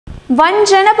വൻ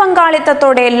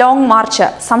ജനപങ്കാളിത്തത്തോടെ long March,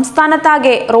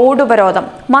 സംസ്ഥാനത്താകെ road ഉപരോധം,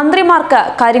 മന്ത്രിമാർക്ക്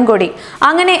കരിങ്കൊടി.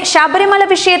 അങ്ങനെ ശബരിമല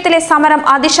വിഷയത്തിലെ സമരം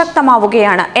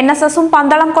അതിശക്തമാവുകയാണ്. NSSും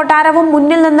പന്തളം കൊട്ടാരവും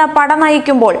മുന്നിൽ നിന്ന് പട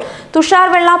നയിക്കുമ്പോൾ തുഷാർ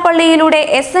വെള്ളാപ്പള്ളിയിലൂടെ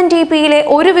SNDPയിലെ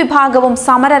ഒരു വിഭാഗവും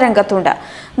സമരരംഗത്തുണ്ട്.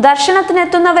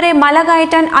 ദർശനത്തിനെത്തുന്നവരെ മല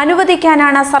കയറ്റാൻ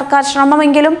അനുവദിക്കാനാണ് സർക്കാർ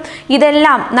ശ്രമമെങ്കിലും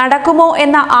ഇതെല്ലാം നടക്കുമോ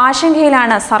എന്ന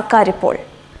ആശങ്കയിലാണ് സർക്കാർ ഇപ്പോൾ.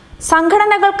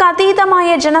 സംഘടനകൾക്ക് അതീതമായ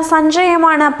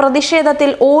ജനസഞ്ചയമാണ് പ്രതിഷേധത്തിൽ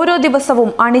ഓരോ ദിവസവും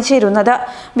അണിചേരുന്നത്.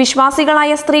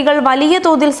 വിശ്വാസികളായ സ്ത്രീകൾ വലിയ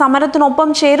തോതിൽ സമരത്തിനൊപ്പം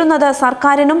ചേരുന്നത്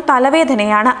സർക്കാരിനും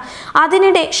തലവേദനയാണ്.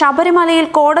 അതിനിടെ ശബരിമലയിൽ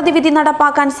കോടതി വിധി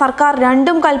നടപ്പാക്കാൻ സർക്കാർ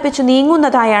രണ്ടും കൽപ്പിച്ചു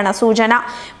നീങ്ങുന്നതായാണ് സൂചന.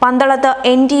 പന്തളത്ത്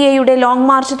NDAയുടെ ലോങ്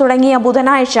മാർച്ച് തുടങ്ങിയ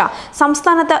ബുധനാഴ്ച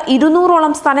സംസ്ഥാനത്ത്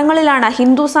 200ഓളം സ്ഥലങ്ങളിലാണ്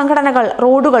ഹിന്ദു സംഘടനകൾ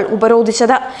റോഡുകൾ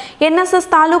ഉപരോധിച്ചത്. NSS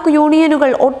താലൂക്ക് യൂണിയനുകൾ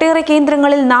ഒട്ടേറെ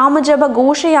കേന്ദ്രങ്ങളിൽ നാമജപ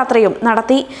ഘോഷയാത്രയും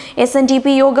നടത്തി. SNDP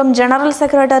യോഗം ജനറൽ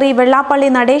സെക്രട്ടറി വെള്ളാപ്പള്ളി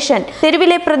നടേശൻ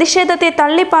തെരുവിലെ പ്രതിഷേധത്തെ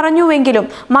തള്ളി പറഞ്ഞുവെങ്കിലും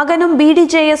മകനും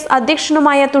BDJS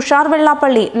അധ്യക്ഷനുമായ തുഷാർ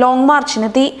വെള്ളാപ്പള്ളി ലോങ്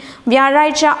മാർച്ചിനെത്തി.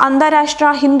 വ്യാഴാഴ്ച അന്താരാഷ്ട്ര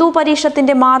ഹിന്ദു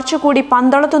പരിഷത്തിന്റെ മാർച്ച് കൂടി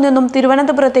പന്തളത്തു നിന്നും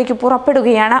തിരുവനന്തപുരത്തേക്ക്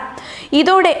പുറപ്പെടുകയാണ്.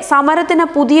 ഇതോടെ സമരത്തിന്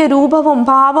പുതിയ രൂപവും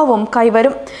ഭാവവും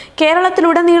കൈവരും.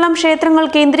 കേരളത്തിലുടനീളം ക്ഷേത്രങ്ങൾ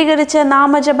കേന്ദ്രീകരിച്ച്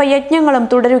നാമജപ യജ്ഞങ്ങളും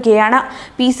തുടരുകയാണ്.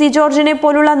 PC ജോർജിനെ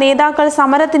പോലുള്ള നേതാക്കൾ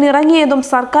സമരത്തിനിറങ്ങിയതും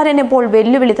സർക്കാരിനിപ്പോൾ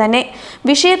വെല്ലുവിളി തന്നെ.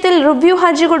 വിഷയത്തിൽ റിവ്യൂ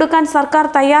ഹർജി കൊടുക്കാൻ സർക്കാർ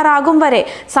തയ്യാറാകും വരെ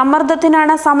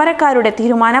സമ്മർദ്ദത്തിനാണ് സമരക്കാരുടെ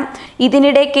തീരുമാനം.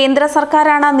 ഇതിനിടെ കേന്ദ്ര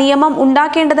സർക്കാരാണ് നിയമം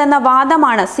ഉണ്ടാക്കേണ്ടതെന്ന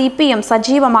വാദമാണ് CPM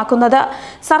സജീവമാക്കുന്നത്.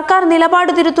 സർക്കാർ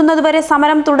നിലപാട് തിരുത്തുന്നതുവരെ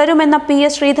സമരം തുടരുമെന്ന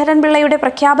PS ശ്രീധരൻപിള്ളയുടെ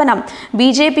പ്രഖ്യാപനം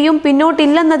BJPയും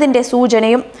പിന്നോട്ടില്ലെന്നതിന്റെ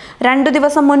സൂചനയും. 2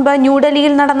 ദിവസം മുൻപ്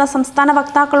ന്യൂഡൽഹിയിൽ നടന്ന സംസ്ഥാന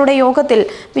വക്താക്കളുടെ യോഗത്തിൽ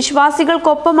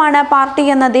വിശ്വാസികൾക്കൊപ്പമാണ്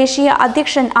പാർട്ടിയെന്ന് ദേശീയ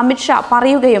അധ്യക്ഷൻ അമിത് ഷാ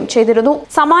പറയുകയും ചെയ്തിരുന്നു.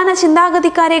 സമാന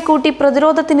ചിന്താഗതിക്കാരെ കൂട്ടി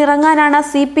പ്രതിരോധത്തിനിറങ്ങാനാണ്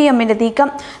CPMന്റെ നീക്കം.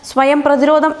 സ്വയം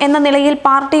പ്രതിരോധം എന്ന നിലയിൽ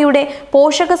പാർട്ടിയുടെ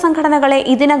പോഷക സംഘടനകളെ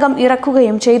ഇതിനകം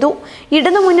ഇറക്കുകയും ചെയ്തു.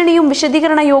 ഇടതുമുന്നണിയും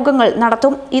വിശദീകരണ യോഗങ്ങൾ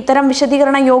നടത്തും. ഇത്തരം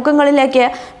വിശദീകരണ യോഗങ്ങളിലേക്ക്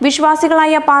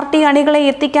വിശ്വാസികളായ പാർട്ടി അണികളെ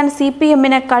എത്തിക്കാൻ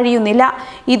CPMന് കഴിയുന്നില്ല.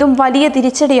 ഇതും വലിയ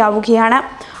തിരിച്ചടിയാവുകയാണ്.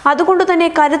 അതുകൊണ്ടുതന്നെ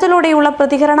കരുതലോടെയുള്ള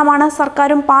പ്രതികരണമാണ്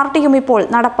സർക്കാരും പാർട്ടിയും ഇപ്പോൾ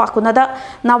നടപ്പാക്കുന്നത്.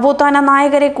 നവോത്ഥാന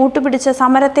നായകരെ കൂട്ടുപിടിച്ച്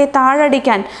സമരത്തെ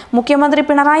താഴടിക്കാൻ മുഖ്യമന്ത്രി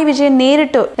പിണറായി വിജയൻ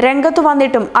നേരിട്ട് രംഗത്തു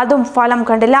വന്നിട്ടും അതും ഫലം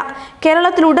കണ്ടില്ല.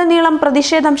 കേരളത്തിലുടനീളം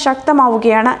പ്രതിഷേധം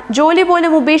ശക്തമാവുകയാണ്. ജോലി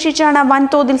പോലും ഉപേക്ഷിച്ചാണ്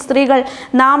വൻതോതിൽ സ്ത്രീകൾ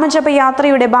നാമജപ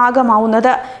യാത്രയുടെ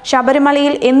ഭാഗമാവുന്നത്.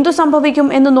 ശബരിമലയിൽ എന്തു സംഭവിക്കും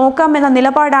എന്ന് നോക്കാമെന്ന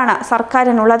നിലപാടാണ്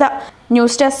സർക്കാരിനുള്ളത്.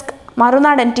 ന്യൂസ് ഡെസ്ക്,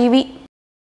 മറുനാടൻ TV.